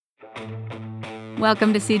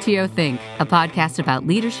Welcome to CTO Think, a podcast about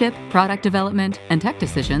leadership, product development, and tech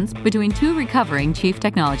decisions between two recovering chief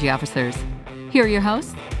technology officers. Here are your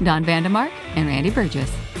hosts, Don Vandemark and Randy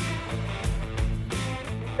Burgess.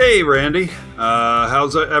 Hey, Randy.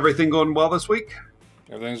 How's everything going well this week?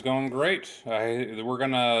 Everything's going great. We're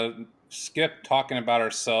going to skip talking about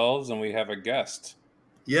ourselves, and we have a guest.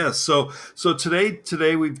 Yes. So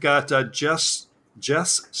today we've got Jess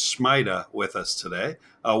Schmida with us today.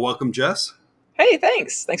 Welcome, Jess. Hey,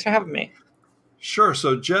 thanks. Thanks for having me. Sure.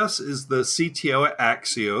 So Jess is the CTO at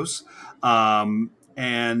Axios,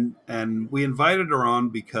 and we invited her on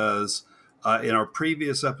because in our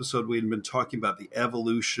previous episode we had been talking about the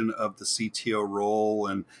evolution of the CTO role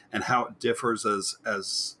and how it differs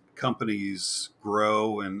as companies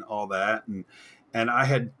grow and all that, and I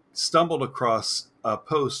had stumbled across a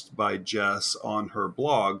post by Jess on her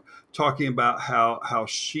blog talking about how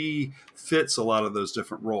she fits a lot of those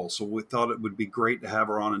different roles. So we thought it would be great to have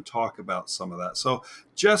her on and talk about some of that. So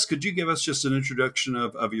Jess, could you give us just an introduction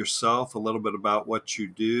of yourself, a little bit about what you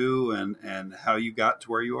do and how you got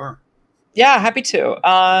to where you are? Yeah, happy to.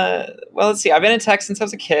 Well, let's see. I've been in tech since I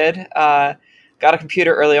was a kid. Got a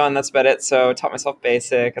computer early on, that's about it. So taught myself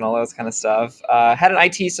BASIC and all those kind of stuff. Had an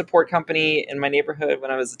IT support company in my neighborhood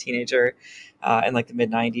when I was a teenager in like the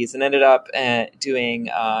mid-90s, and ended up doing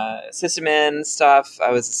sysadmin stuff. I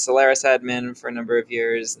was a Solaris admin for a number of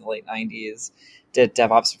years in the late 90s. Did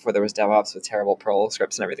DevOps before there was DevOps with terrible Perl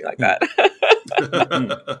scripts and everything like that. So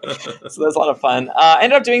that was a lot of fun.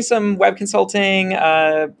 Ended up doing some web consulting,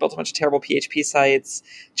 built a bunch of terrible PHP sites,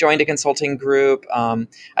 joined a consulting group. I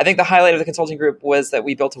think the highlight of the consulting group was that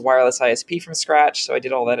we built a wireless ISP from scratch. So I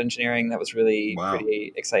did all that engineering. That was really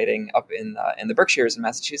pretty exciting up in the Berkshires in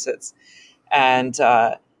Massachusetts. And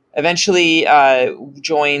eventually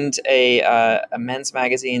joined a men's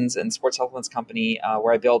magazines and sports supplements company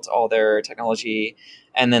where I built all their technology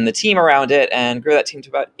and then the team around it, and grew that team to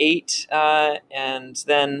about 8. And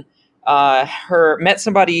then met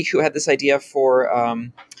somebody who had this idea for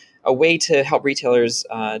a way to help retailers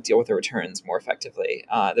deal with their returns more effectively.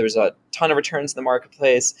 There was a ton of returns in the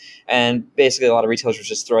marketplace, and basically a lot of retailers were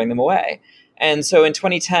just throwing them away. And so in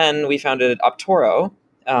 2010, we founded Optoro,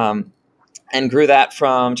 and grew that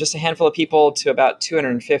from just a handful of people to about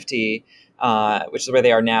 250, which is where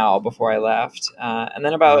they are now before I left. And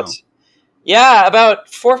then about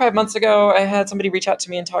 4 or 5 months ago, I had somebody reach out to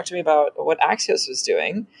me and talk to me about what Axios was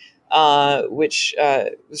doing, which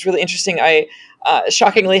was really interesting. I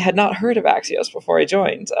shockingly had not heard of Axios before I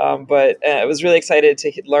joined, but I was really excited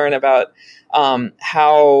to learn about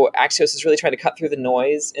how Axios is really trying to cut through the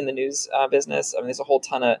noise in the news business. I mean, there's a whole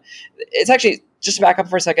ton of... It's actually, just to back up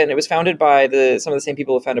for a second, it was founded by some of the same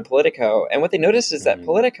people who founded Politico. And what they noticed is that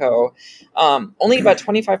Politico, only about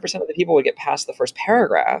 25% of the people would get past the first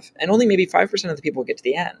paragraph, and only maybe 5% of the people would get to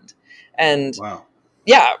the end. And wow.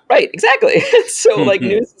 Yeah, right, exactly. So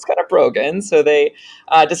news is kind of broken. So they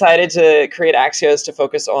decided to create Axios to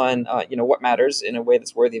focus on what matters in a way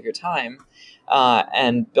that's worthy of your time,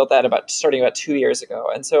 and built that starting about 2 years ago.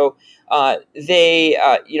 And so they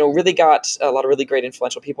really got a lot of really great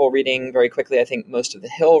influential people reading very quickly. I think most of The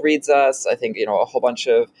Hill reads us. I think a whole bunch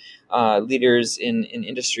of leaders in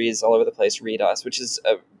industries all over the place read us, which is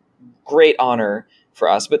a great honor for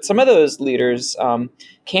us. But some of those leaders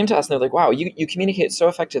came to us and they're like, wow, you communicate so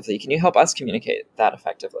effectively. Can you help us communicate that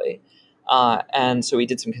effectively? And so we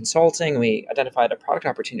did some consulting. We identified a product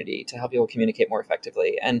opportunity to help people communicate more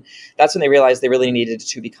effectively. And that's when they realized they really needed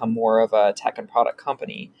to become more of a tech and product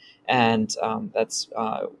company. And that's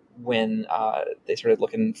when they started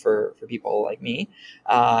looking for people like me.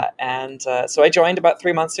 So I joined about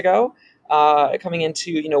 3 months ago. Coming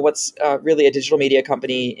into what's really a digital media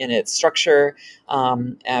company in its structure,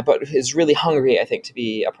 but is really hungry, I think, to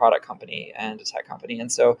be a product company and a tech company. And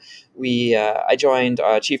so I joined,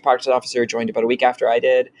 Chief Product Officer joined about a week after I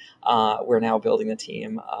did. We're now building the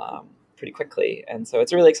team pretty quickly, and so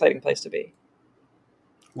it's a really exciting place to be.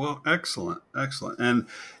 Well, excellent, and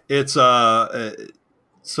it's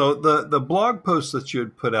so the blog post that you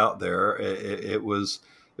had put out there, it was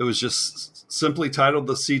just simply titled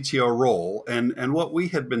The CTO Role. And what we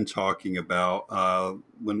had been talking about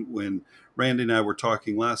when Randy and I were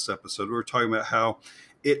talking last episode, we were talking about how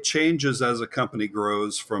it changes as a company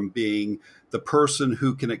grows from being the person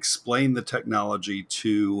who can explain the technology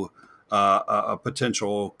to a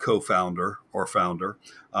potential co-founder or founder,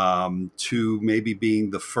 to maybe being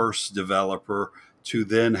the first developer, to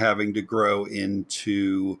then having to grow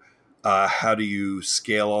into how do you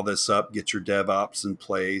scale all this up, get your DevOps in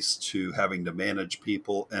place, to having to manage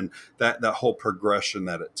people, and that whole progression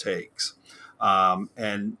that it takes.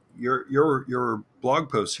 And your blog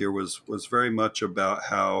post here was very much about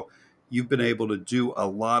how you've been able to do a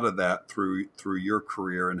lot of that through your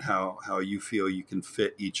career, and how you feel you can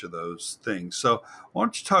fit each of those things. So why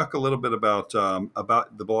don't you talk a little bit about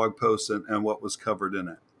the blog post and what was covered in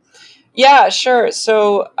it? Yeah, sure.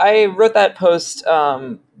 So I wrote that post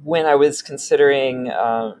when I was considering,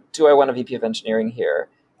 do I want a VP of engineering here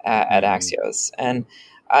at Axios? And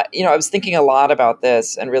I was thinking a lot about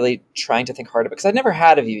this and really trying to think hard about it, because I'd never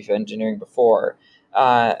had a VP of engineering before,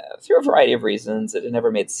 through a variety of reasons. It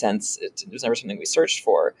never made sense. It was never something we searched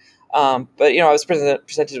for. But I was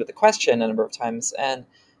presented with the question a number of times, and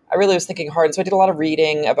I really was thinking hard. And so I did a lot of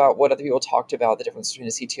reading about what other people talked about, the difference between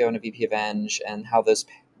a CTO and a VP of Eng, and how those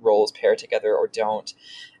roles pair together or don't.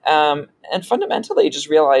 And fundamentally just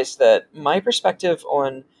realized that my perspective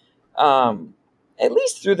on, at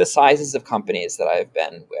least through the sizes of companies that I've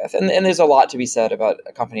been with, and there's a lot to be said about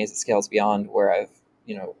companies that scales beyond where I've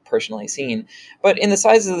personally seen, but in the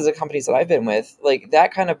sizes of companies that I've been with, like,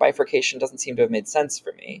 that kind of bifurcation doesn't seem to have made sense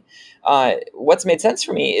for me. What's made sense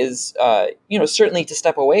for me is, certainly to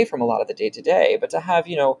step away from a lot of the day-to-day, but to have,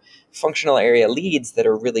 functional area leads that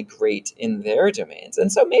are really great in their domains.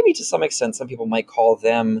 And so maybe to some extent, some people might call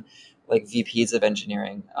them like VPs of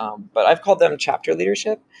engineering, but I've called them chapter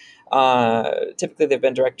leadership. Typically, they've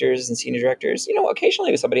been directors and senior directors.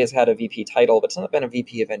 Occasionally somebody has had a VP title, but it's not been a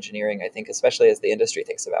VP of engineering, I think, especially as the industry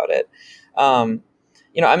thinks about it. I'm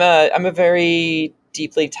a very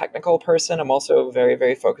deeply technical person. I'm also very,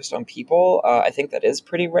 very focused on people. I think that is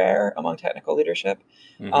pretty rare among technical leadership.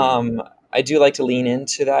 Mm-hmm. I do like to lean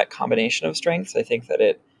into that combination of strengths. I think that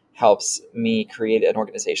it helps me create an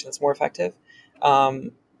organization that's more effective.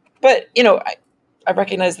 But I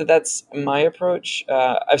recognize that that's my approach.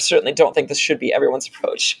 I certainly don't think this should be everyone's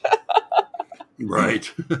approach. Right.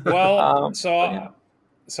 Well, so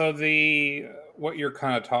what you're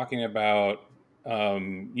kind of talking about,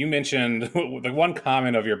 you mentioned the one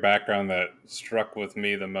comment of your background that struck with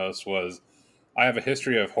me the most was, I have a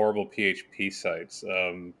history of horrible PHP sites.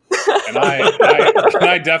 And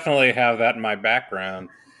I definitely have that in my background.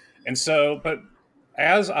 And so, but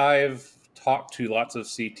as I've talked to lots of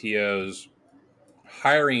CTOs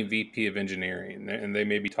hiring VP of engineering, and they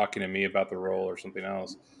may be talking to me about the role or something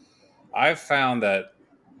else, I've found that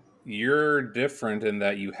you're different in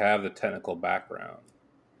that you have the technical background.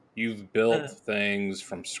 You've built things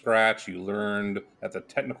from scratch. You learned at the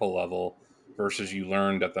technical level versus you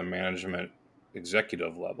learned at the management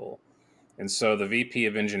executive level. And so the VP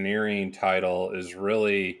of engineering title is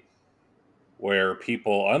really where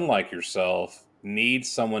people, unlike yourself, need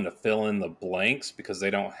someone to fill in the blanks because they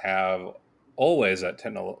don't have always that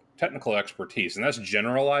technical expertise. And that's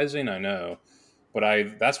generalizing, I know,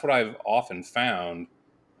 but that's what I've often found,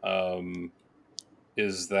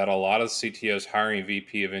 is that a lot of CTOs hiring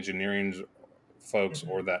VP of engineering folks,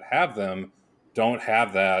 or that have them, don't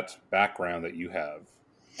have that background that you have.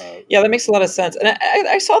 Yeah, that makes a lot of sense, and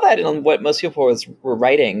I saw that in what most people were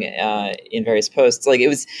writing in various posts. Like, it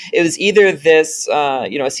was either this, a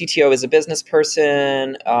CTO is a business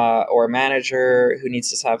person or a manager who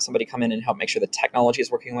needs to have somebody come in and help make sure the technology is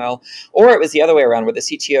working well, or it was the other way around, where the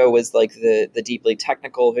CTO was like the deeply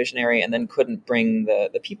technical visionary and then couldn't bring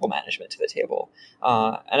the people management to the table.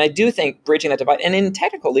 And I do think bridging that divide, and in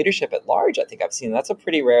technical leadership at large, I think I've seen that's a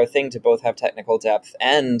pretty rare thing, to both have technical depth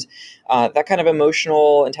and that kind of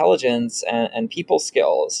emotional intelligence and people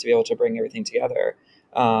skills to be able to bring everything together.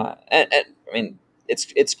 And I mean,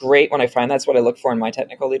 it's great when I find that's what I look for in my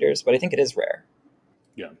technical leaders, but I think it is rare.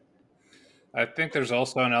 Yeah. I think there's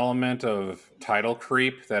also an element of title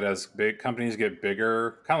creep that as big companies get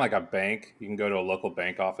bigger, kind of like a bank, you can go to a local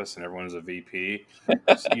bank office and everyone's a VP.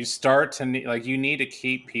 You start to need, you need to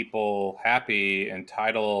keep people happy, and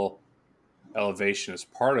title elevation is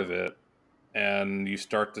part of it. And you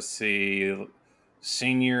start to see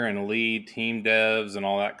senior and lead team devs and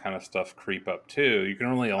all that kind of stuff creep up too. You can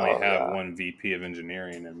only have one VP of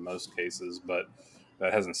engineering in most cases, but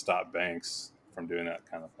that hasn't stopped banks from doing that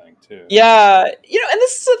kind of thing too. Yeah, and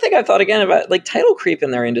this is the thing I thought again about, like, title creep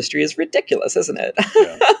in their industry is ridiculous, isn't it?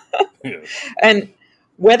 Yeah. And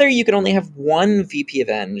whether you can only have one VP of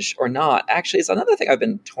Eng or not, actually, is another thing I've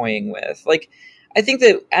been toying with. Like, I think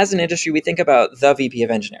that as an industry, we think about the VP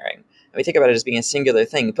of engineering. We think about it as being a singular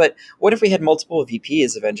thing, but what if we had multiple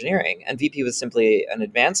VPs of engineering, and VP was simply an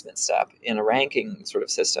advancement step in a ranking sort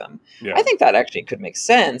of system? Yeah. I think that actually could make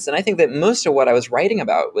sense, and I think that most of what I was writing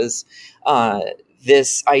about was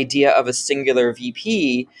this idea of a singular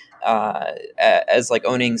VP as like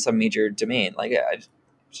owning some major domain. Like, I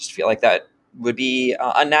just feel like that would be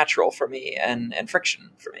unnatural for me and friction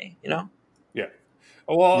for me, Yeah.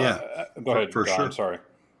 Well, yeah, go ahead. For John, sure. Sorry.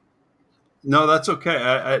 No, that's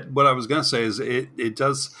okay. What I was going to say is it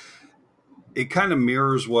does, it kind of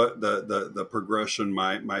mirrors what the progression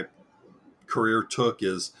my career took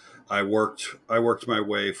is I worked my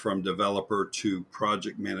way from developer to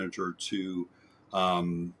project manager to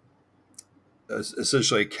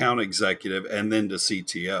essentially account executive and then to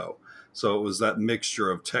CTO. So it was that mixture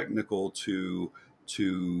of technical to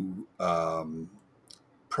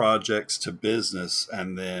projects to business,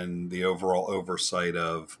 and then the overall oversight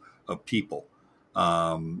of people. But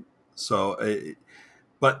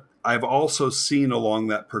I've also seen along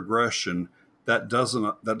that progression that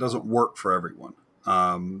doesn't work for everyone.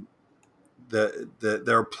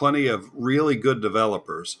 There are plenty of really good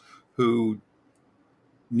developers who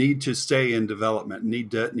need to stay in development, need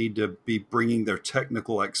to be bringing their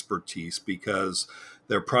technical expertise because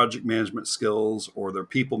their project management skills or their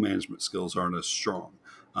people management skills aren't as strong.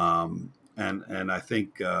 And I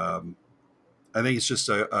think it's just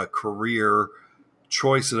a career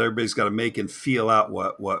choice that everybody's got to make and feel out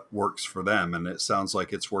what works for them. And it sounds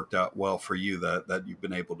like it's worked out well for you that you've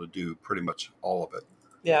been able to do pretty much all of it.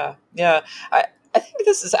 Yeah. I think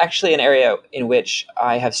this is actually an area in which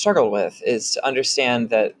I have struggled with, is to understand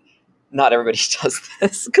that not everybody does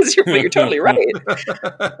this, because you're totally right.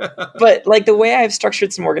 But like the way I've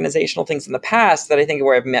structured some organizational things in the past that I think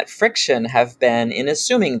where I've met friction have been in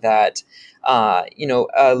assuming that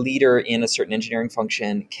a leader in a certain engineering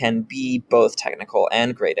function can be both technical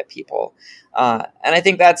and great at people. And I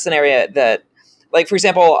think that's an area that, like, for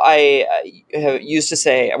example, I used to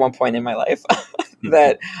say at one point in my life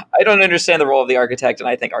that I don't understand the role of the architect, and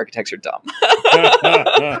I think architects are dumb.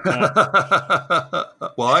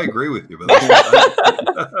 Well, I agree with you. But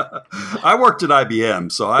I worked at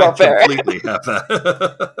IBM, so I completely have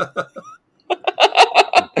that.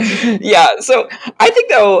 Yeah, so I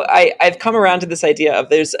think, though, I've come around to this idea of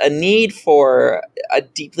there's a need for a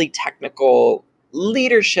deeply technical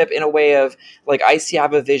leadership in a way of, like, I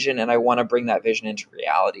have a vision and I want to bring that vision into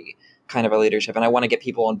reality kind of a leadership, and I want to get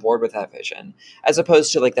people on board with that vision, as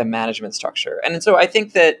opposed to like the management structure. And so I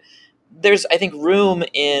think that there's, room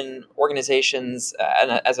in organizations,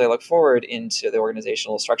 and as I look forward into the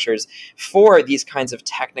organizational structures, for these kinds of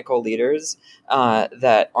technical leaders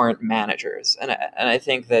that aren't managers. And I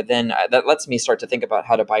think that then that lets me start to think about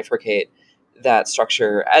how to bifurcate that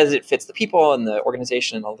structure as it fits the people and the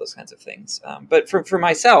organization and all those kinds of things. But for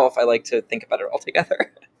myself, I like to think about it all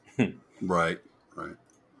together. Right.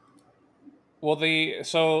 Well, the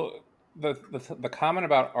comment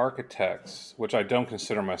about architects, which I don't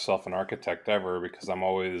consider myself an architect ever, because I'm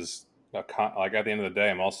always like at the end of the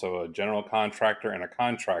day, I'm also a general contractor and a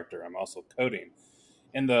contractor. I'm also coding.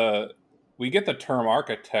 We get the term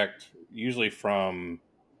architect usually from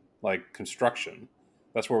like construction.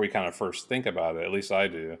 That's where we kind of first think about it. At least I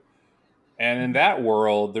do. And in that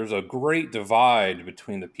world, there's a great divide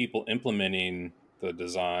between the people implementing the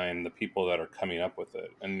design, the people that are coming up with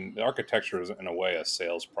it. And the architecture is, in a way, a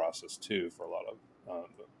sales process too for a lot of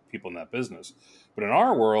people in that business. But in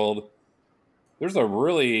our world, there's a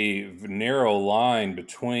really narrow line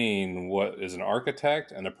between what is an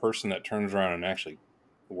architect and a person that turns around and actually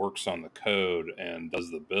works on the code and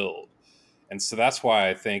does the build. And so that's why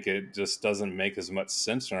I think it just doesn't make as much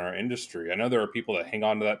sense in our industry. I know there are people that hang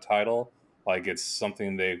on to that title like it's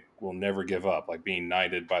something they will never give up, like being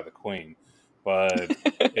knighted by the queen. But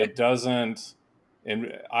it doesn't,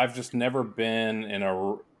 and I've just never been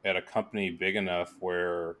at a company big enough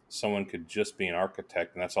where someone could just be an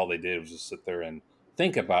architect and that's all they did was just sit there and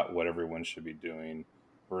think about what everyone should be doing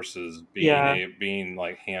versus being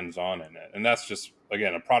like hands-on in it. And that's just,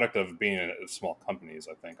 again, a product of being in small companies,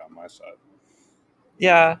 I think, on my side.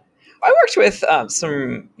 Yeah. I worked with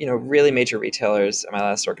some, really major retailers at my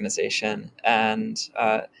last organization, and,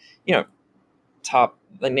 top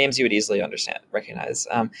names you would easily recognize,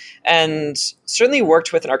 and certainly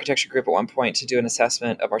worked with an architecture group at one point to do an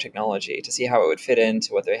assessment of our technology to see how it would fit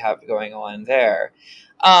into what they have going on there.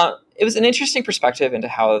 It was an interesting perspective into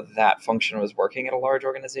how that function was working at a large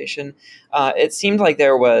organization. It seemed like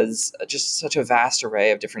there was just such a vast array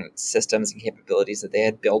of different systems and capabilities that they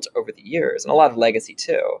had built over the years, and a lot of legacy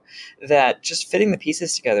too, that just fitting the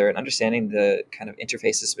pieces together and understanding the kind of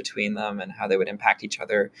interfaces between them and how they would impact each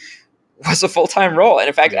other was a full-time role. And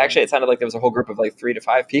in fact, actually, it sounded like there was a whole group of like 3 to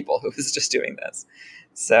 5 people who was just doing this.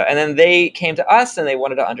 So, and then they came to us and they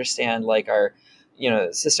wanted to understand like our,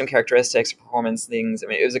 system characteristics, performance things. I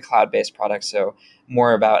mean, it was a cloud-based product, so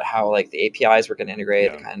more about how like the APIs were going to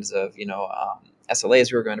integrate, the kinds of,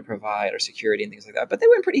 SLAs we were going to provide, or security and things like that. But they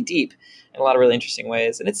went pretty deep in a lot of really interesting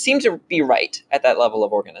ways. And it seemed to be right at that level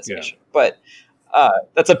of organization. Yeah. But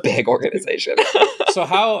That's a big organization. So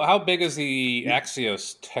how big is the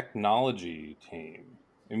Axios technology team?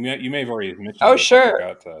 You may have already mentioned Oh, this. sure.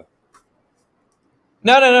 I forgot to.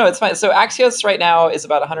 No, it's fine. So Axios right now is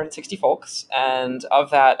about 160 folks, and of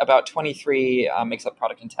that, about 23 makes up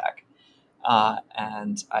product and tech.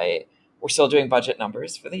 And we're still doing budget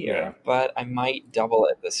numbers for the year, but I might double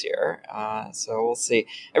it this year. So we'll see.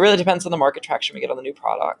 It really depends on the market traction we get on the new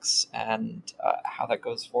products and how that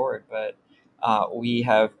goes forward. But we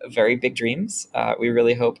have very big dreams. We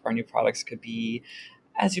really hope our new products could be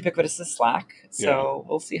as ubiquitous as Slack. So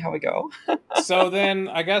we'll see how we go. So then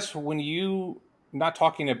I guess when you, not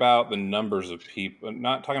talking about the numbers of people,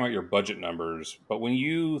 not talking about your budget numbers, but when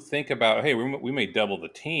you think about, hey, we may double the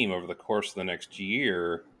team over the course of the next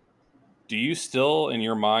year, do you still in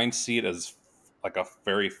your mind see it as like a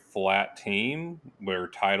very flat team where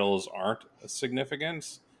titles aren't a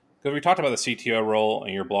significance? Because we talked about the CTO role,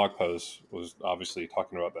 and your blog post was obviously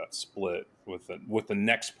talking about that split with the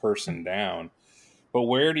next person down. But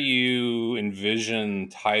where do you envision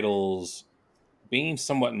titles being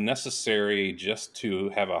somewhat necessary just to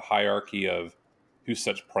have a hierarchy of who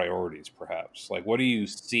sets priorities, perhaps? Like, what do you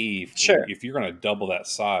see if you're going to double that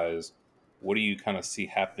size? What do you kind of see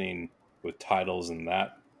happening with titles in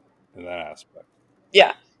that aspect?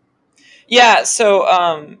 Yeah.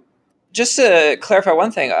 So just to clarify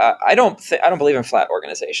one thing, I don't believe in flat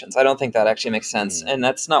organizations. I don't think that actually makes sense, and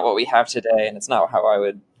that's not what we have today, and it's not how I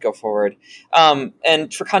would go forward.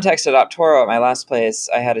 And for context, at Optoro, at my last place,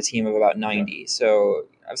 I had a team of about 90. So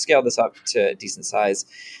I've scaled this up to a decent size.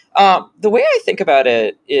 The way I think about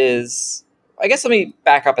it is, I guess let me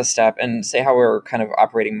back up a step and say how we're kind of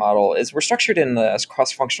operating model is we're structured in the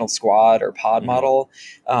cross-functional squad or pod model.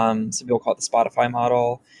 Some people call it the Spotify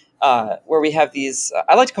model. Where we have these,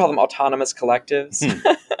 I like to call them autonomous collectives,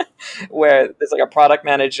 where there's like a product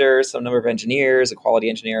manager, some number of engineers, a quality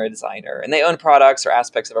engineer, a designer, and they own products or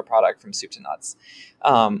aspects of a product from soup to nuts.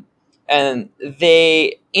 And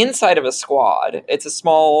they, inside of a squad, it's a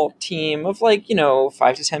small team of 5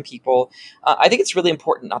 to 10 people. I think it's really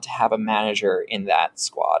important not to have a manager in that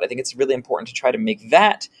squad. I think it's really important to try to make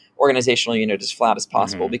that organizational unit as flat as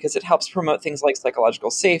possible because it helps promote things like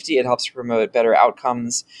psychological safety. It helps promote better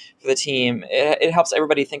outcomes for the team. It helps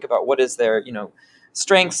everybody think about what is their,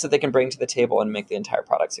 strengths that they can bring to the table and make the entire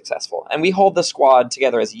product successful. And we hold the squad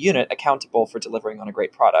together as a unit accountable for delivering on a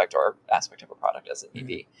great product or aspect of a product as it may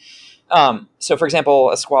be. So for example,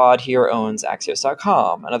 a squad here owns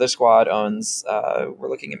Axios.com. Another squad owns, we're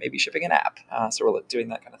looking at maybe shipping an app. So we're doing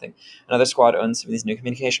that kind of thing. Another squad owns some of these new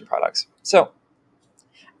communication products. So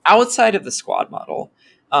outside of the squad model,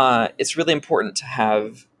 it's really important to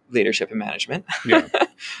have leadership and management. Yeah.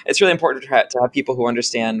 It's really important to have people who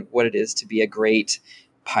understand what it is to be a great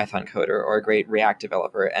Python coder or a great React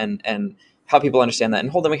developer and help people understand that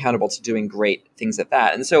and hold them accountable to doing great things at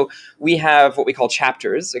that. And so we have what we call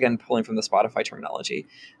chapters, again, pulling from the Spotify terminology.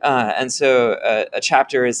 And so a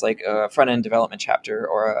chapter is like a front-end development chapter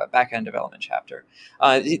or a back-end development chapter.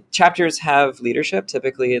 Chapters have leadership.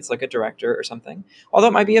 Typically, it's like a director or something, although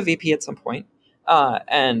it might be a VP at some point.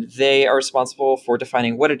 And they are responsible for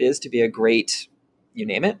defining what it is to be a great, you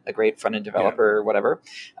name it, a great front-end developer or whatever.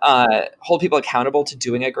 Hold people accountable to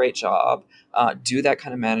doing a great job. Do that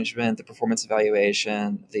kind of management, the performance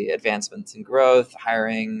evaluation, the advancements in growth,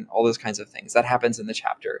 hiring, all those kinds of things. That happens in the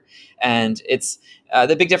chapter. And it's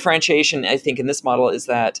the big differentiation, I think, in this model is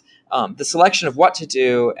that the selection of what to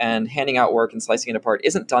do and handing out work and slicing it apart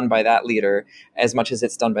isn't done by that leader as much as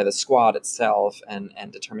it's done by the squad itself and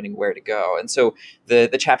determining where to go. And so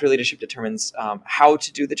the chapter leadership determines how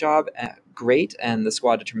to do the job great, and the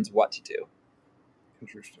squad determines what to do.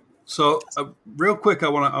 Interesting. So real quick, I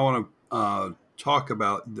want to talk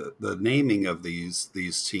about the naming of these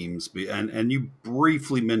teams, and you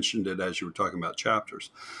briefly mentioned it as you were talking about chapters,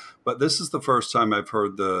 but this is the first time I've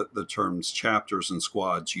heard the terms chapters and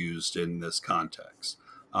squads used in this context.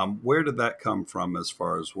 Where did that come from? As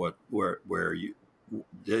far as where you,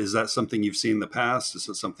 is that something you've seen in the past? Is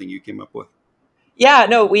it something you came up with? Yeah,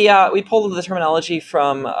 no, we pulled the terminology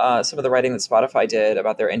from some of the writing that Spotify did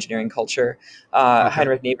about their engineering culture.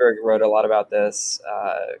 Heinrich Nieberg wrote a lot about this,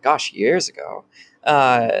 years ago.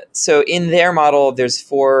 So in their model, there's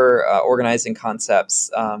 4 organizing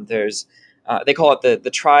concepts. There's they call it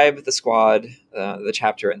the tribe, the squad, the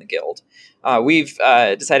chapter, and the guild. We've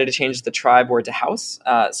decided to change the tribe word to house.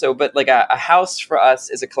 But like a house for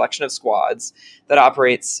us is a collection of squads that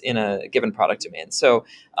operates in a given product domain. So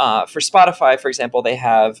for Spotify, for example, they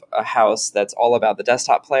have a house that's all about the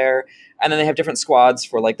desktop player, And then they have different squads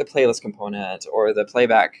for like the playlist component or the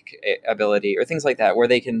playback ability or things like that, where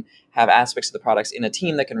they can have aspects of the products in a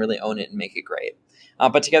team that can really own it and make it great.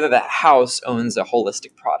 But together, the house owns a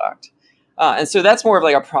holistic product. And so that's more of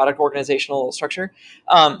like a product organizational structure.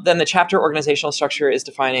 Then the chapter organizational structure is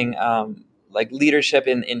defining like leadership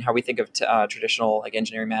in how we think of traditional like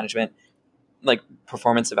engineering management, like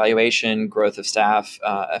performance evaluation, growth of staff,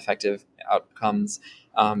 effective outcomes,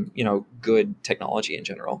 good technology in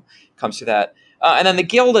general comes to that. And then the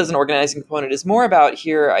guild as an organizing component is more about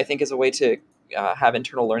here, I think, as a way to have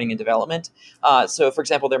internal learning and development. So, for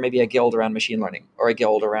example, there may be a guild around machine learning or a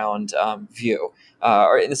guild around Vue.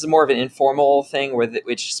 Or this is more of an informal thing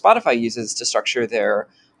which Spotify uses to structure their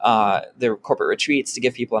corporate retreats to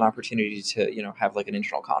give people an opportunity to, have like an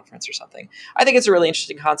internal conference or something. I think it's a really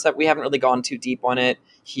interesting concept. We haven't really gone too deep on it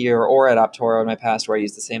here or at Optoro in my past where I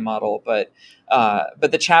used the same model, but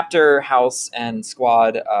the chapter, house, and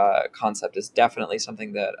squad concept is definitely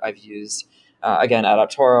something that I've used again at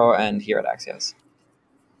Optoro and here at Axios.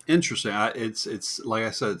 Interesting. It's like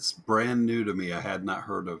I said, it's brand new to me. I had not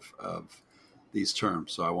heard of these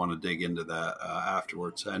terms, so I want to dig into that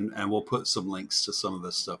afterwards, and we'll put some links to some of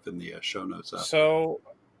this stuff in the show notes. So,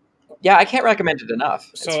 yeah, I can't recommend it enough.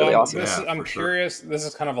 It's really awesome. I'm curious. Sure. This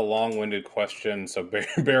is kind of a long-winded question, so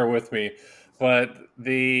bear with me. But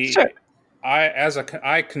sure.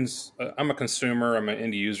 I'm a consumer. I'm an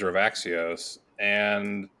end user of Axios,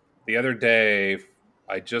 and the other day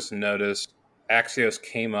I just noticed Axios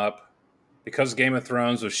came up because Game of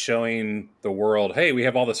Thrones was showing the world, hey, we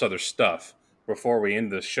have all this other stuff. Before we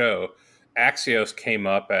end the show, Axios came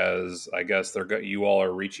up as, I guess you all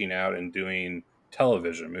are reaching out and doing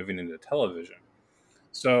television, moving into television.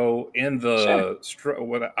 So in the,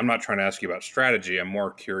 I'm not trying to ask you about strategy. I'm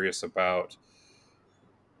more curious about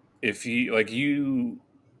if a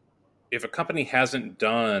company hasn't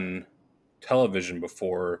done television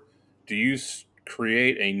before, do you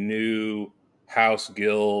create a new house,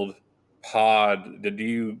 guild, pod? Do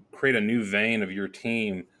you create a new vein of your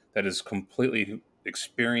team that is completely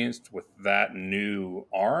experienced with that new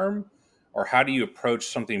arm? Or how do you approach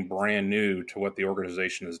something brand new to what the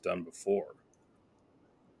organization has done before?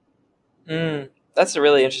 That's a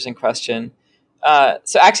really interesting question.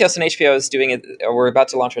 So Axios and HBO is doing it. We're about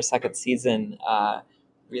to launch our second season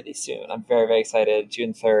really soon. I'm very, very excited.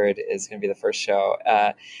 June 3rd is going to be the first show.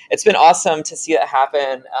 It's been awesome to see it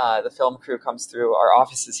happen. The film crew comes through our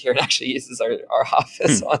offices here and actually uses our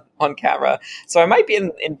office on camera. So I might be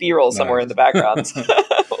in B-roll somewhere in the background.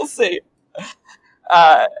 We'll see.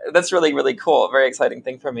 That's really, really cool. A very exciting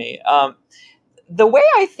thing for me. The way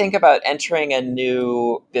I think about entering a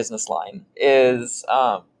new business line is,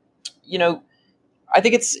 I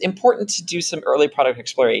think it's important to do some early product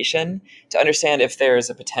exploration to understand if there's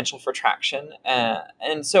a potential for traction.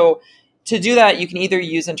 And so to do that, you can either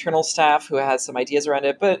use internal staff who has some ideas around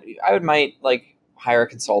it, but I might hire a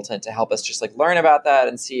consultant to help us just learn about that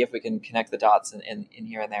and see if we can connect the dots in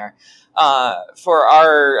here and there. For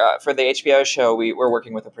the HBO show, we're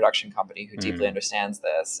working with a production company who deeply understands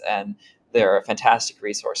this, and they're a fantastic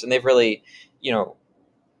resource, and they've really,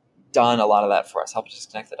 done a lot of that for us, help us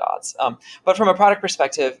connect the dots. But from a product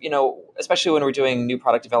perspective, especially when we're doing new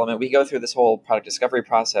product development, we go through this whole product discovery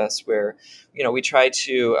process where, we try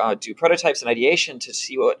to do prototypes and ideation to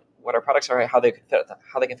see what our products are, how they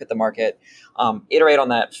can fit the market, iterate on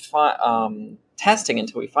that testing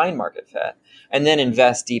until we find market fit, and then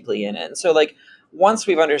invest deeply in it. And so once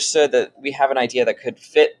we've understood that we have an idea that could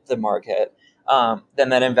fit the market, then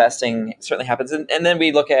that investing certainly happens. And then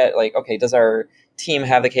we look at okay, does our team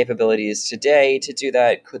have the capabilities today to do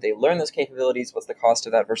that? Could they learn those capabilities? What's the cost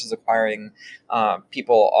of that versus acquiring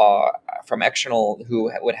people from external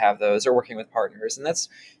who would have those, or working with partners? And that's,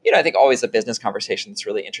 I think always a business conversation that's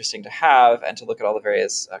really interesting to have and to look at all the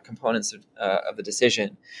various components of the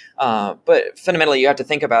decision. But fundamentally, you have to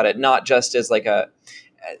think about it not just as a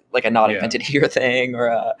not invented here thing,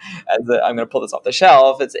 or I'm going to pull this off the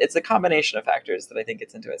shelf. It's a combination of factors that I think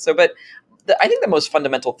gets into it. So, but I think the most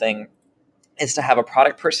fundamental thing is to have a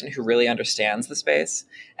product person who really understands the space,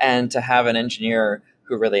 and to have an engineer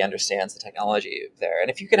who really understands the technology there.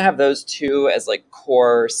 And if you can have those two as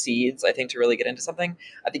core seeds, I think, to really get into something,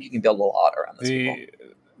 I think you can build a lot around those people.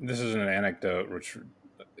 This is an anecdote, which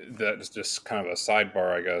that is just kind of a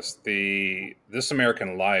sidebar, I guess. This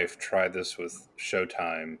American Life tried this with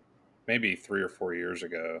Showtime maybe 3 or 4 years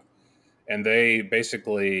ago, and they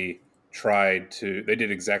basically they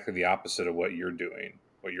did exactly the opposite of what you're doing,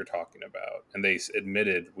 what you're talking about. And they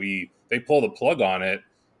admitted they pulled the plug on it,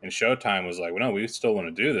 and Showtime was like, well, no, we still want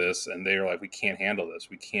to do this. And they were like, we can't handle this.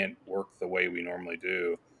 We can't work the way we normally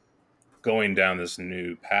do. going down this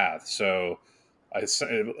new path. So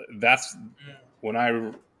that's when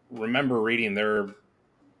I remember reading their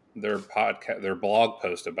podcast, their blog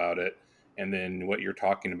post about it, and then what you're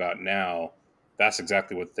talking about now. That's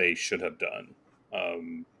exactly what they should have done,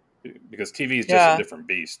 because TV is just a different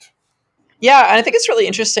beast. Yeah, and I think it's really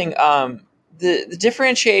interesting. The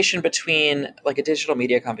differentiation between like a digital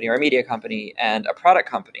media company or a media company and a product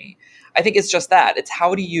company, I think it's just that. It's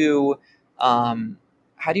how do you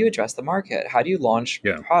address the market? How do you launch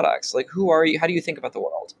products? Like, who are you? How do you think about the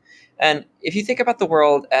world? And if you think about the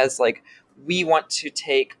world as like, we want to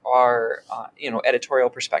take our editorial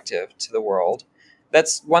perspective to the world,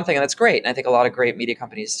 that's one thing, and that's great. And I think a lot of great media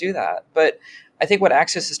companies do that. But I think what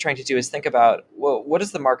Axios is trying to do is think about, well, what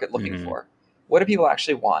is the market looking for? What do people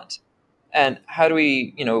actually want? And how do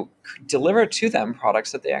we, deliver to them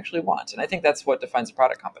products that they actually want? And I think that's what defines a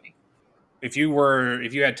product company. If you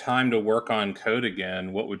had time to work on code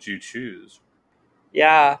again, what would you choose?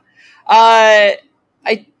 Yeah.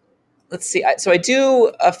 Let's see. So I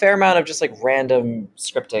do a fair amount of just like random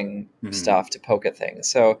scripting stuff to poke at things.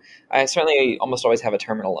 So I certainly almost always have a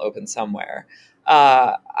terminal open somewhere.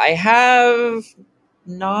 I have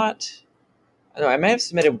not. I may have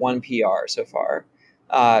submitted one PR so far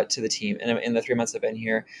to the team in the 3 months I've been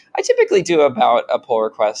here. I typically do about a pull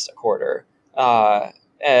request a quarter.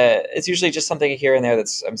 It's usually just something here and there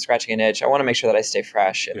I'm scratching an itch. I want to make sure that I stay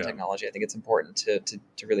fresh in technology. I think it's important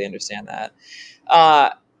to really understand that.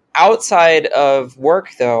 Outside of work,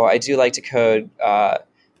 though, I do like to code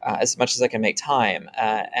as much as I can make time.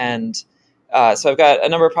 So I've got a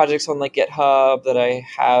number of projects on like GitHub that I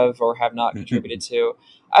have or have not contributed to.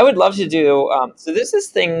 I would love to do. So there's this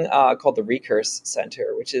thing called the Recurse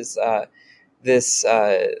Center, which is this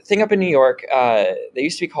thing up in New York. They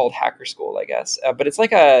used to be called Hacker School, I guess, but it's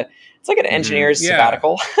like an engineer's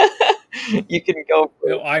sabbatical. You can go.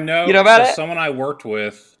 I know. You know about it? Someone I worked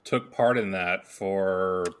with took part in that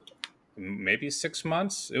for maybe 6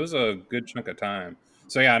 months. It was a good chunk of time.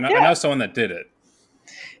 So I know someone that did it.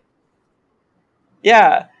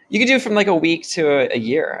 Yeah, you could do from like a week to a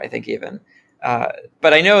year, I think even.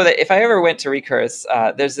 But I know that if I ever went to Recurse,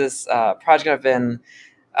 there's this project I've been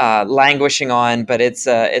languishing on, but it's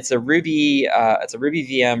a Ruby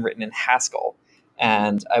VM written in Haskell,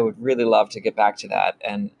 and I would really love to get back to that.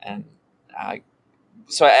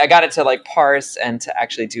 So I got it to like parse and to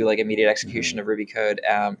actually do like immediate execution of Ruby code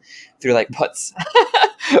through like puts.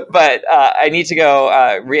 But I need to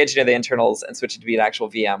go re-engineer the internals and switch it to be an actual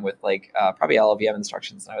VM with like probably LLVM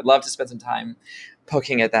instructions. And I would love to spend some time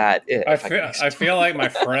poking at that. I feel like my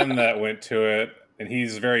friend that went to it, and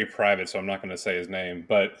he's very private, so I'm not going to say his name,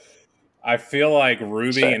 but I feel like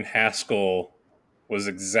Ruby and Haskell was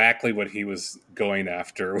exactly what he was going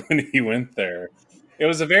after when he went there. It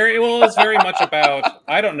was very much about,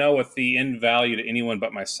 I don't know what the end value to anyone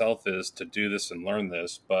but myself is to do this and learn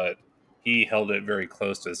this, but he held it very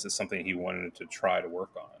close to this as something he wanted to try to work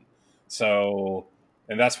on. So,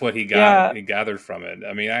 and that's what he gathered from it.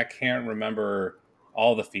 I mean, I can't remember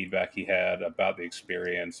all the feedback he had about the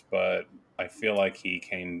experience, but I feel like he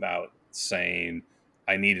came out saying,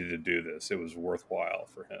 I needed to do this. It was worthwhile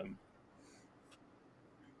for him.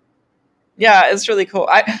 Yeah, it's really cool.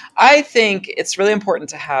 I think it's really important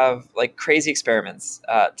to have like crazy experiments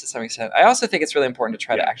to some extent. I also think it's really important to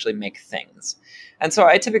try to actually make things. And so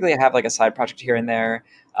I typically have like a side project here and there.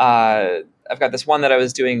 I've got this one that I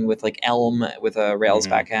was doing with like Elm with a Rails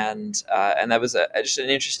backend, and that was just an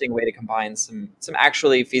interesting way to combine some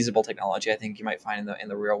actually feasible technology I think you might find in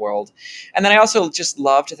the real world. And then I also just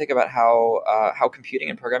love to think about how computing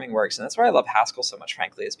and programming works, and that's why I love Haskell so much,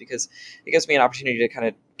 frankly, is because it gives me an opportunity to kind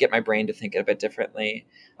of get my brain to think a bit differently.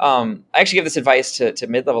 I actually give this advice to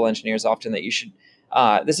mid-level engineers often that you should.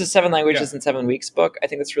 This is 7 Languages in 7 Weeks book. I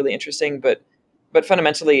think that's really interesting, but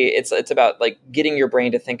fundamentally, it's about like getting your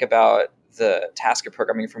brain to think about the task of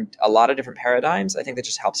programming from a lot of different paradigms. I think that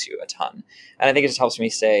just helps you a ton, and I think it just helps me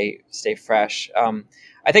stay fresh.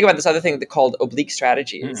 I think about this other thing called oblique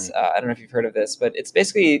strategies. I don't know if you've heard of this, but it's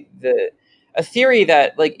basically a theory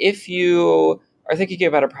that like if you are thinking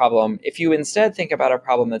about a problem, if you instead think about a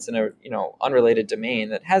problem that's in a unrelated domain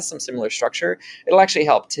that has some similar structure, it'll actually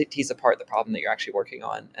help tease apart the problem that you're actually working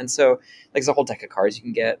on. And so like there's a whole deck of cards you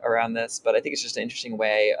can get around this, but I think it's just an interesting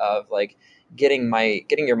way of like getting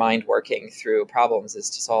your mind working through problems is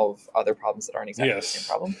to solve other problems that aren't exactly the same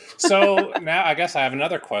problem. So now I guess I have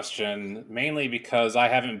another question, mainly because I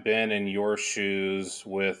haven't been in your shoes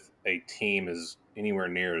with a team as anywhere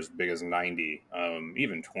near as big as 90,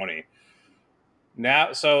 even 20.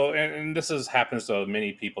 Now, so, and this happens to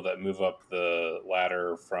many people that move up the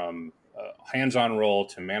ladder from hands-on role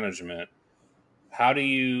to management. How do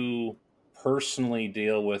you personally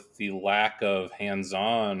deal with the lack of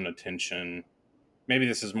hands-on attention? Maybe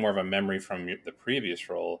this is more of a memory from the previous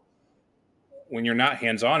role. When you're not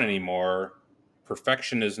hands-on anymore,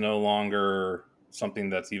 perfection is no longer something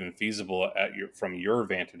that's even feasible from your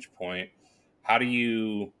vantage point. How did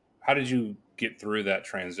you get through that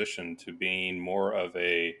transition to being more of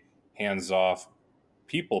a hands-off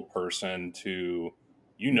people person to,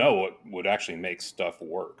 what would actually make stuff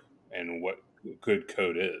work and what good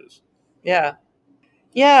code is? Yeah.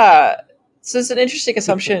 So it's an interesting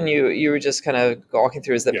assumption you were just kind of walking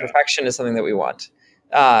through, is that perfection is something that we want.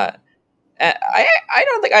 I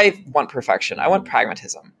don't think I want perfection. I want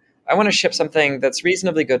pragmatism. I want to ship something that's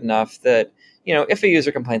reasonably good enough that, if a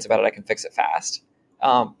user complains about it, I can fix it fast.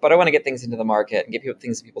 But I want to get things into the market and get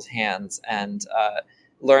things in people's hands and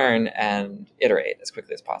learn and iterate as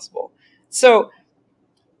quickly as possible. So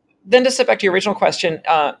then to step back to your original question,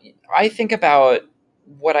 I think about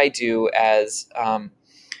what I do as,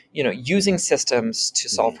 using systems to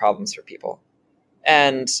solve problems for people.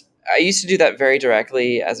 And I used to do that very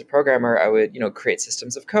directly as a programmer. I would, create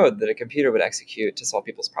systems of code that a computer would execute to solve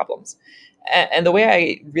people's problems. And the way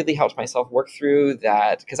I really helped myself work through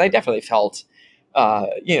that, because I definitely felt, I'm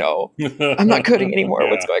not coding anymore.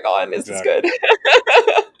 What's going on? Is this good?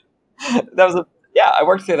 I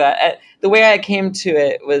worked through that. And the way I came to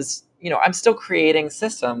it was, I'm still creating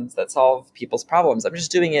systems that solve people's problems. I'm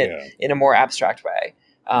just doing it in a more abstract way.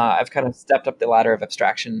 I've kind of stepped up the ladder of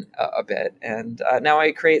abstraction a bit. And now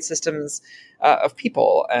I create systems of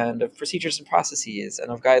people and of procedures and processes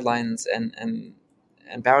and of guidelines and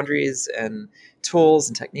boundaries and tools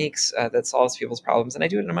and techniques that solves people's problems. And I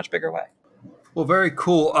do it in a much bigger way. Well, very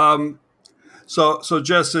cool. So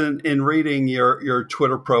Jess, in reading your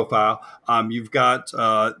Twitter profile, you've got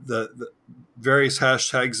the various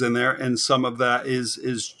hashtags in there, and some of that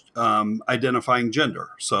is identifying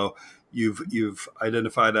gender. So you've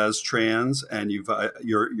identified as trans, and you've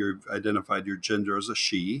identified your gender as a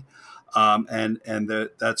she, and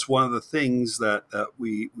that's one of the things that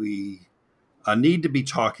we need to be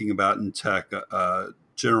talking about in tech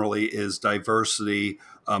generally, is diversity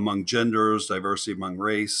among genders, diversity among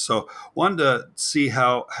race. So wanted to see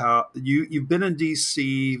how you've been in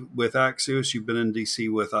DC with Axios, you've been in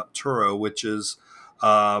DC with Opturo, which is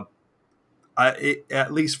at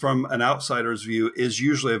least from an outsider's view, is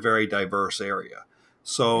usually a very diverse area.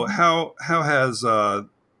 So how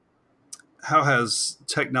has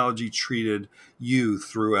technology treated you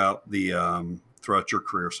throughout throughout your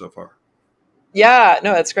career so far? Yeah,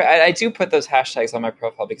 no, that's great. I do put those hashtags on my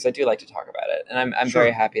profile because I do like to talk about it, and I'm Sure.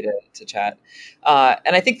 very happy to chat.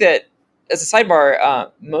 And I think that, as a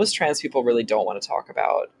sidebar, most trans people really don't want to talk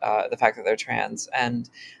about the fact that they're trans, and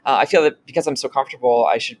I feel that because I'm so comfortable,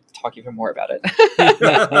 I should talk even more about it.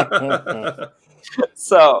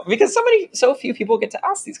 So, because so few people get to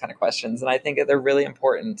ask these kind of questions, and I think that they're really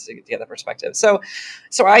important to get that perspective. So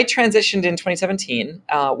I transitioned in 2017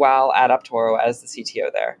 while at Opturo as the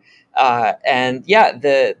CTO there. And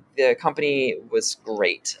the company was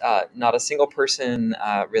great. Not a single person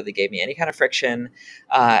really gave me any kind of friction,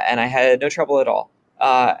 and I had no trouble at all.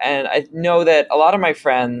 And I know that a lot of my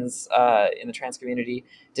friends in the trans community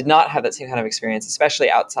did not have that same kind of experience, especially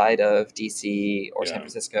outside of DC or San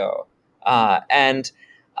Francisco. And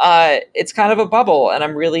it's kind of a bubble, and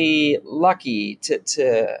I'm really lucky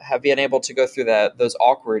to have been able to go through those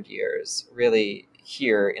awkward years really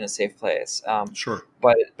here in a safe place. Sure.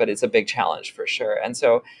 But it's a big challenge for sure. And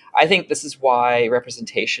so I think this is why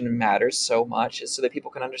representation matters so much, is so that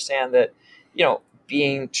people can understand that,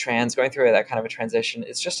 being trans, going through that kind of a transition,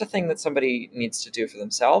 is just a thing that somebody needs to do for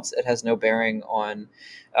themselves. It has no bearing on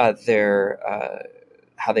their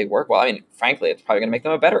how they work. Well, I mean, frankly, it's probably going to make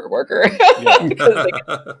them a better worker because they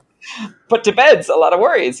can put to beds a lot of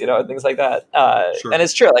worries, and things like that. Sure. And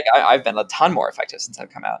it's true. Like I've been a ton more effective since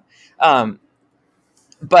I've come out.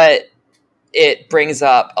 But it brings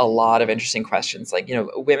up a lot of interesting questions. Like,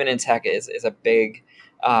 women in tech is a big,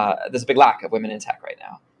 there's a big lack of women in tech right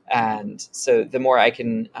now. And so the more I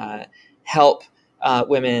can help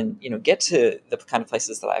women, get to the kind of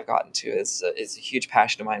places that I've gotten to is a huge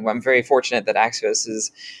passion of mine. I'm very fortunate that Axios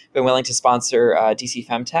has been willing to sponsor DC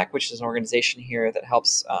Femtech, which is an organization here that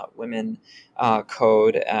helps women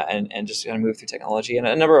code and just kind of move through technology, and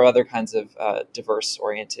a number of other kinds of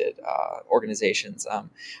diverse-oriented organizations.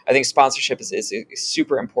 I think sponsorship is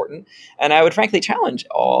super important, and I would frankly challenge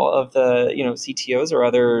all of the CTOs or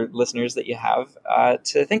other listeners that you have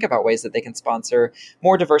to think about ways that they can sponsor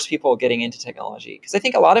more diverse people getting into technology, because I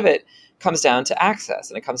think a lot of it comes down to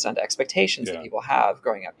access, and it comes down to expectations that people have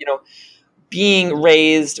growing up. Being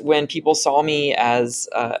raised when people saw me as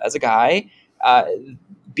a guy,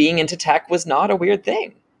 being into tech was not a weird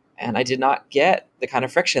thing. And I did not get the kind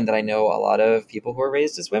of friction that I know a lot of people who are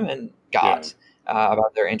raised as women got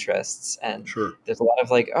about their interests. And Sure. there's a lot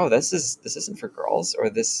of like, oh, this isn't for girls, or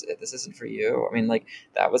this isn't for you. I mean, like,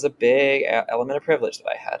 that was a big element of privilege that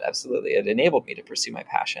I had. Absolutely. It enabled me to pursue my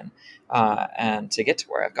passion and to get to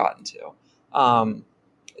where I've gotten to.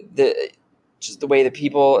 Just the way that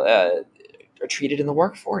people are treated in the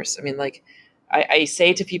workforce. I mean, like, I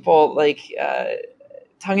say to people, like,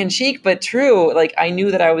 tongue in cheek, but true, like, I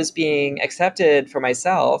knew that I was being accepted for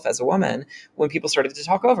myself as a woman when people started to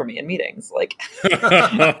talk over me in meetings. Like,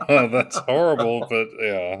 that's horrible, but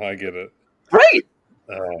yeah, I get it. Right.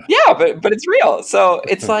 Yeah, but it's real. So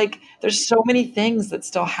it's like there's so many things that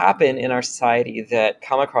still happen in our society that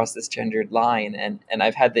come across this gendered line, and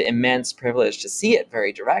I've had the immense privilege to see it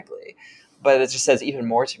very directly. But it just says even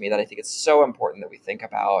more to me that I think it's so important that we think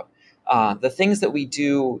about the things that we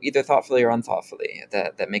do, either thoughtfully or unthoughtfully,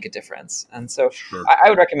 that make a difference. And so Sure. I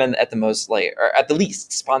would recommend at the most, like, or at the least,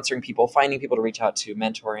 sponsoring people, finding people to reach out to,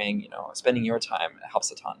 mentoring, spending your time. It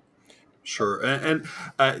helps a ton. Sure. And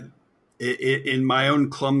in my own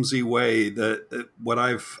clumsy way, that what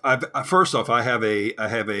I've first off, I have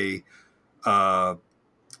a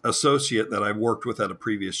associate that I worked with at a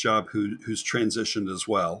previous job who's transitioned as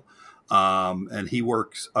well. And she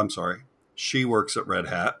works at Red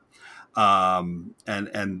Hat.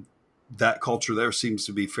 And that culture there seems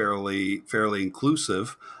to be fairly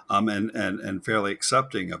inclusive, and fairly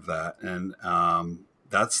accepting of that. And,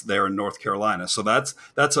 that's there in North Carolina. So that's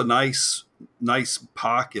a nice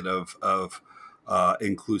pocket of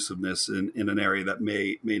inclusiveness in an area that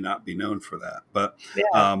may not be known for that. But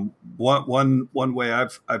one way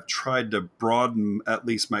I've tried to broaden at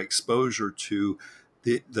least my exposure to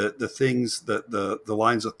the things that the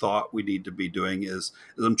lines of thought we need to be doing is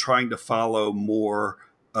I'm trying to follow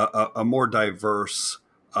a more diverse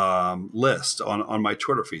list on my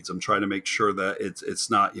Twitter feeds. I'm trying to make sure that it's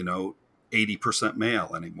not 80%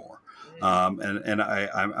 male anymore. And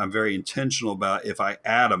I'm very intentional about, if I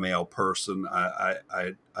add a male person,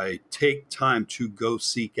 I take time to go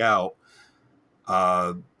seek out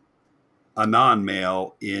a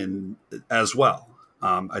non-male in as well.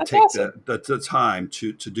 I take awesome. the time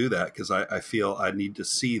to do that, because I feel I need to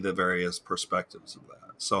see the various perspectives of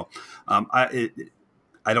that. So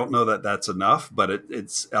I don't know that that's enough, but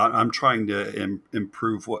I'm trying to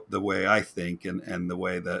improve the way I think and the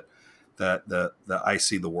way that I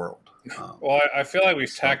see the world. Well, I feel like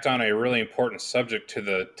we've tacked on a really important subject to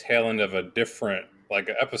the tail end of a different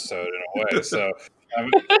episode in a way. So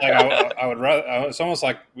I would rather. It's almost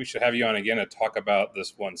like we should have you on again to talk about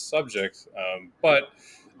this one subject. But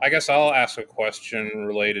I guess I'll ask a question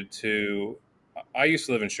related to. I used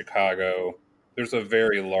to live in Chicago. There's a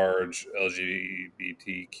very large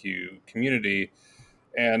LGBTQ community.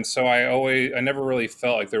 And so I never really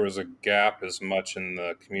felt like there was a gap as much in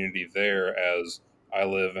the community there as I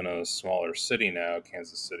live in a smaller city now,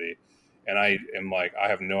 Kansas City. And I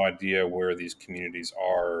have no idea where these communities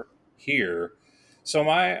are here. So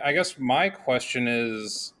I guess my question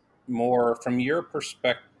is more from your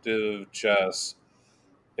perspective, Jess,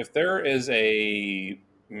 if there is a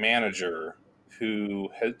manager who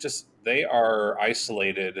has they are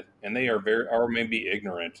isolated and they are or maybe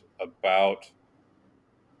ignorant about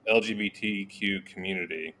LGBTQ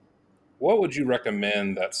community, what would you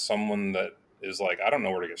recommend that someone that is like, I don't know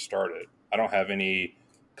where to get started, I don't have any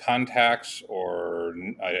contacts, or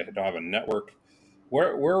I don't have a network,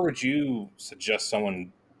 where would you suggest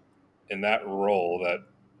someone in that role that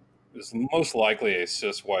is most likely a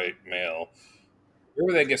cis white male, where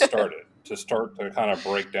would they get started to kind of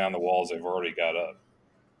break down the walls they've already got up?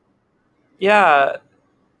 Yeah,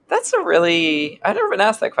 that's I never been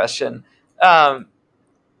asked that question.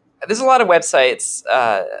 There's a lot of websites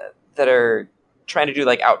that are trying to do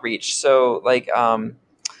outreach. So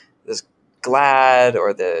there's GLAAD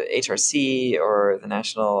or the HRC or the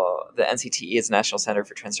NCTE is the National Center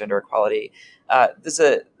for Transgender Equality. There's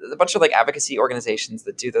a bunch of advocacy organizations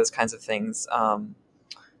that do those kinds of things. What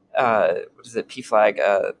is it? PFLAG,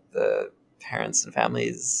 the Parents and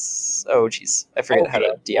Families. Oh, geez, I forget how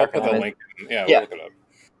to I'll put the link. Yeah, we'll look it up.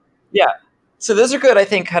 Yeah. So those are good, I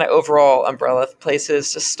think, kind of overall umbrella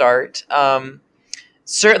places to start.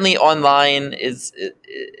 Certainly online is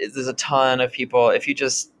there's a ton of people. If you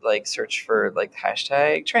just search for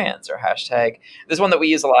hashtag trans or hashtag, there's one that we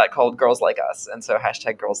use a lot called Girls Like Us. And so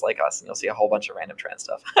hashtag Girls Like Us, and you'll see a whole bunch of random trans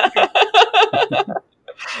stuff.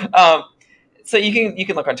 So you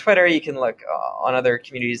can look on Twitter, you can look on other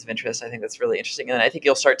communities of interest. I think that's really interesting. And I think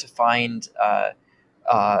you'll start to find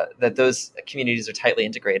that those communities are tightly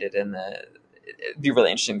integrated in it'd be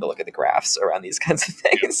really interesting to look at the graphs around these kinds of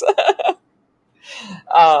things.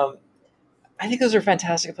 I think those are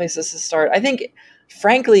fantastic places to start. I think,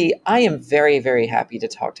 frankly, I am very, very happy to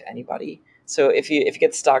talk to anybody. So if you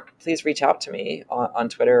get stuck, please reach out to me on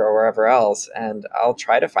Twitter or wherever else, and I'll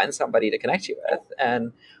try to find somebody to connect you with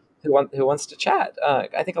and who wants to chat.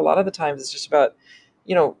 I think a lot of the times it's just about,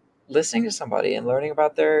 listening to somebody and learning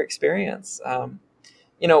about their experience. When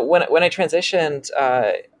I transitioned,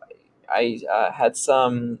 I had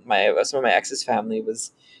some of my ex's family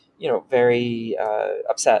was, very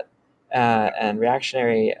upset and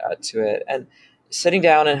reactionary to it, and sitting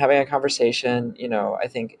down and having a conversation, I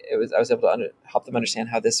think I was able to help them understand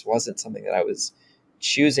how this wasn't something that I was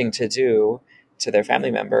choosing to do to their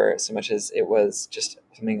family member so much as it was just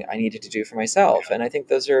something I needed to do for myself. And I think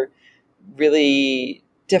those are really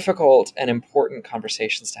difficult and important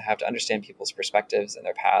conversations to have, to understand people's perspectives and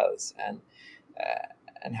their paths, and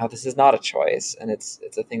how this is not a choice, and it's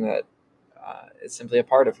a thing that is simply a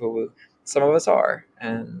part of who some of us are.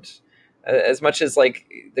 And as much as like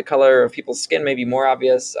the color of people's skin may be more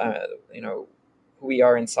obvious, who we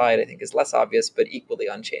are inside, I think, is less obvious, but equally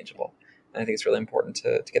unchangeable. And I think it's really important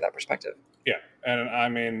to get that perspective. Yeah. And I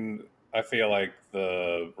mean, I feel like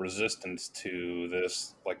the resistance to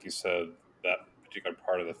this, like you said, that particular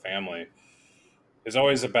part of the family is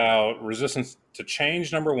always about resistance to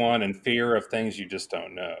change, number one, and fear of things you just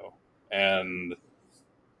don't know. And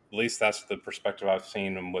at least that's the perspective I've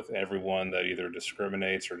seen with everyone that either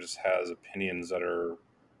discriminates or just has opinions that are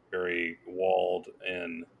very walled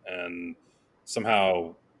in. And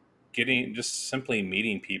somehow simply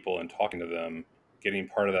meeting people and talking to them, getting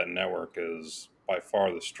part of that network is by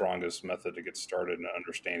far the strongest method to get started in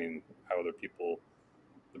understanding how other people,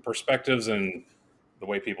 the perspectives and the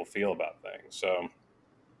way people feel about things. So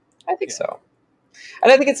I think so.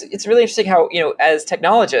 And I think it's really interesting how, as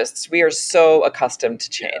technologists, we are so accustomed to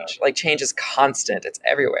change. Yeah. Like, change is constant. It's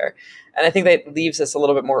everywhere. And I think that leaves us a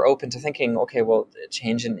little bit more open to thinking, okay, well,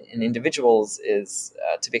 change in individuals is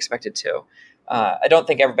to be expected too. I don't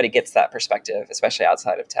think everybody gets that perspective, especially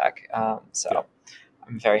outside of tech. So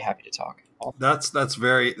I'm very happy to talk. That's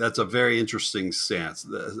a very interesting stance.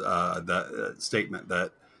 That statement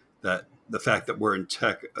that the fact that we're in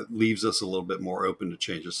tech leaves us a little bit more open to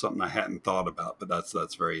change is something I hadn't thought about, but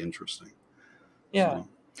that's very interesting. Yeah.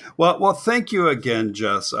 So, well, thank you again,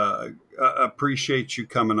 Jess. Appreciate you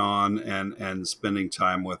coming on and spending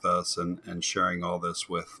time with us and sharing all this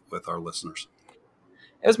with our listeners.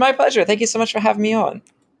 It was my pleasure. Thank you so much for having me on.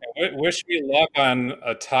 I wish me luck on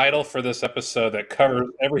a title for this episode that covers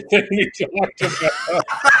everything we talked about.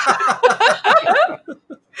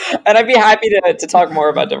 And I'd be happy to talk more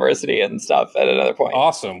about diversity and stuff at another point.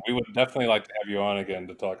 Awesome. We would definitely like to have you on again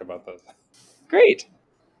to talk about this. Great.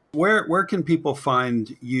 Where can people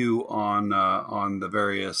find you on the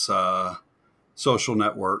various social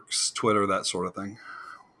networks, Twitter, that sort of thing?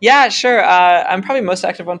 Yeah, sure. I'm probably most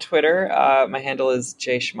active on Twitter. My handle is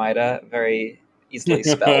J Schmida, very easily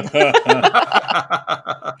spelled.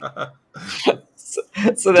 So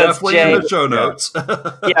that's definitely in the show notes.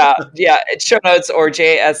 yeah, it's show notes or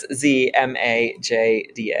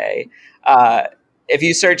JSZMAJDA. If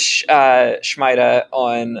you search Schmida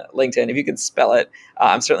on LinkedIn, if you can spell it,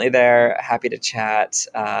 I'm certainly there. Happy to chat.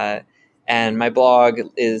 And my blog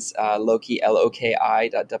is loki.ws,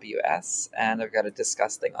 and I've got a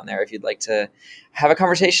discuss thing on there if you'd like to have a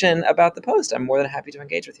conversation about the post. I'm more than happy to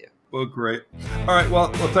engage with you. Well, great. All right.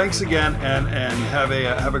 Well, thanks again, and have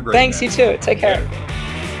a great Thanks, day. you too. Take care.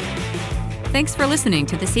 Thanks for listening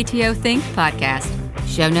to the CTO Think podcast.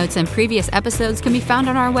 Show notes and previous episodes can be found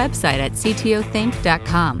on our website at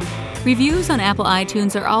ctothink.com. Reviews on Apple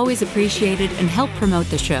iTunes are always appreciated and help promote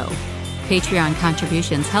the show. Patreon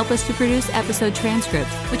contributions help us to produce episode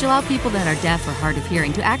transcripts, which allow people that are deaf or hard of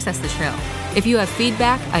hearing to access the show. If you have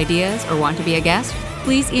feedback, ideas, or want to be a guest,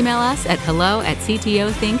 please email us at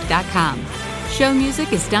hello@ctothink.com. Show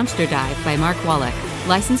music is Dumpster Dive by Mark Wallach,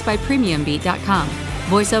 licensed by PremiumBeat.com.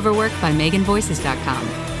 Voiceover work by MeganVoices.com.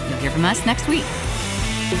 You'll hear from us next week.